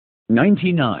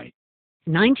99.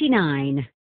 99.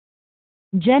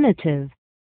 Genitive.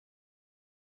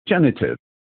 Genitive.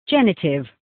 Genitive.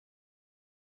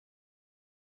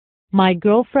 My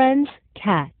girlfriend's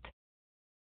cat.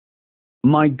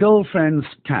 My girlfriend's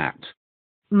cat.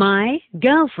 My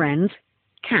girlfriend's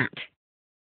cat.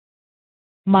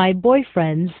 My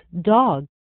boyfriend's dog.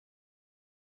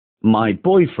 My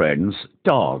boyfriend's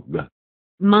dog.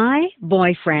 My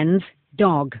boyfriend's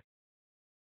dog.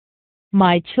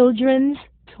 My children's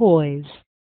toys.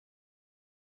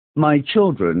 My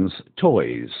children's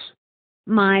toys.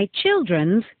 My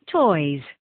children's toys.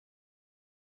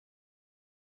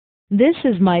 This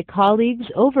is my colleague's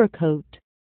overcoat.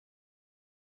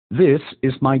 This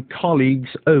is my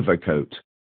colleague's overcoat.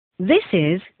 This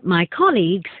is my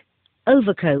colleague's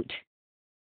overcoat.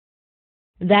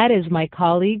 That is my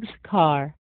colleague's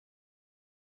car.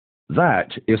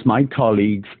 That is my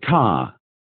colleague's car.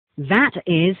 That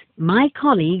is my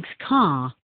colleague's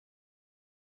car.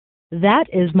 That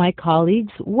is my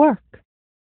colleague's work.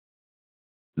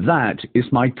 That is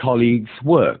my colleague's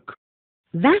work.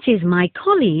 That is my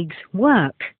colleague's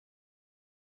work.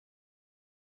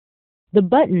 The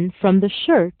button from the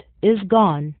shirt is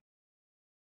gone.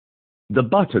 The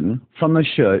button from the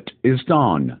shirt is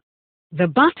gone. The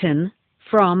button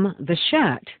from the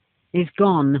shirt is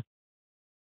gone.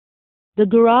 The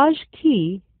garage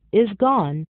key is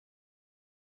gone.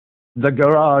 The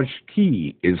garage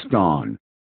key is gone.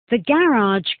 The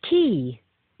garage key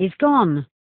is gone.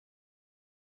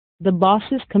 The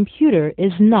boss's computer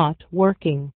is not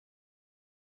working.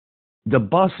 The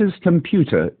boss's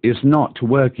computer is not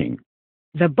working.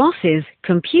 The boss's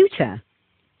computer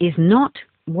is not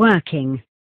working.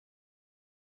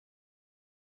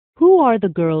 Who are the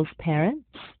girl's parents?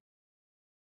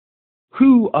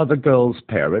 Who are the girl's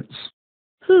parents?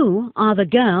 Who are the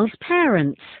girl's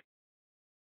parents?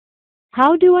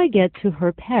 How do I get to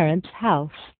her parents'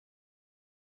 house?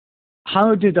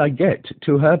 How did I get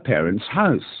to her parents'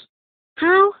 house?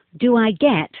 How do I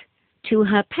get to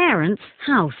her parents'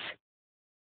 house?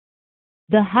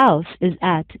 The house is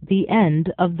at the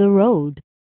end of the road.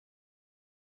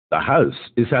 The house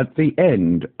is at the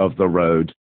end of the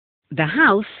road. The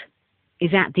house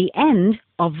is at the end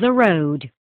of the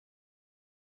road.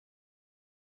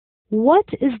 What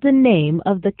is the name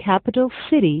of the capital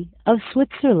city of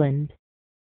Switzerland?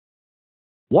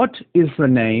 What is the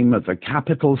name of the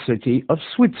capital city of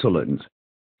Switzerland?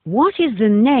 What is the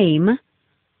name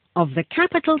of the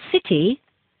capital city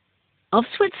of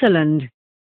Switzerland?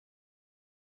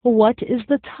 What is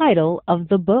the title of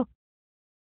the book?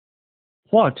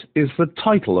 What is the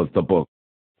title of the book?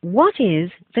 What is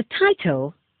the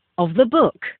title of the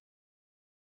book?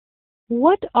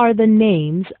 What are the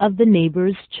names of the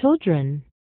neighbor's children?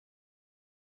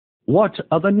 What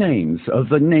are the names of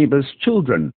the neighbor's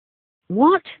children?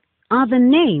 What are the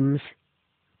names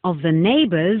of the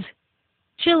neighbor's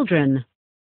children?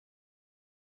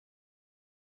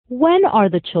 When are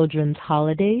the children's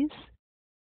holidays?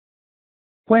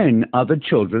 When are the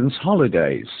children's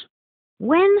holidays?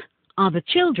 When are the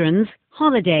children's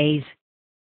holidays?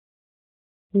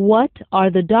 What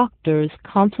are the doctor's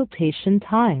consultation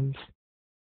times?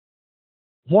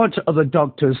 What are the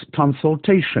doctor's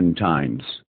consultation times?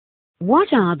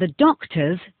 What are the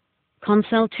doctor's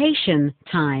consultation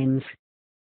times?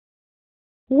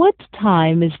 What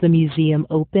time is the museum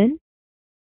open?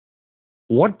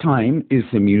 What time is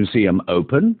the museum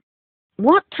open?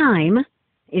 What time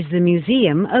is the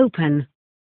museum open?